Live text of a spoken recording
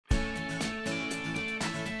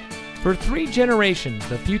For 3 generations,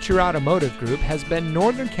 the Future Automotive Group has been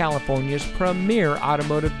Northern California's premier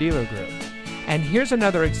automotive dealer group. And here's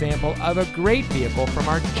another example of a great vehicle from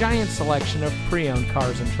our giant selection of pre-owned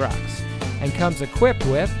cars and trucks. And comes equipped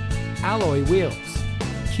with alloy wheels,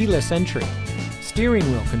 keyless entry,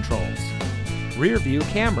 steering wheel controls, rear view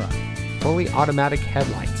camera, fully automatic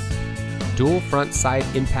headlights, dual front side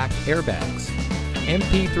impact airbags,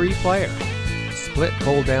 MP3 player, split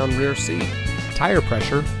fold-down rear seat, tire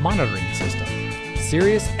pressure monitoring system,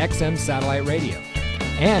 Sirius XM satellite radio,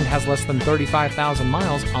 and has less than 35,000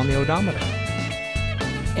 miles on the odometer.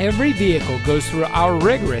 Every vehicle goes through our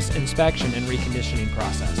rigorous inspection and reconditioning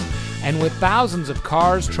process, and with thousands of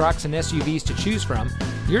cars, trucks, and SUVs to choose from,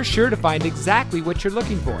 you're sure to find exactly what you're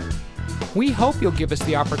looking for. We hope you'll give us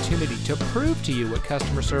the opportunity to prove to you what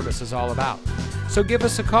customer service is all about. So give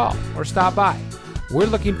us a call or stop by. We're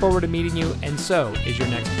looking forward to meeting you, and so is your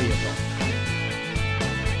next vehicle.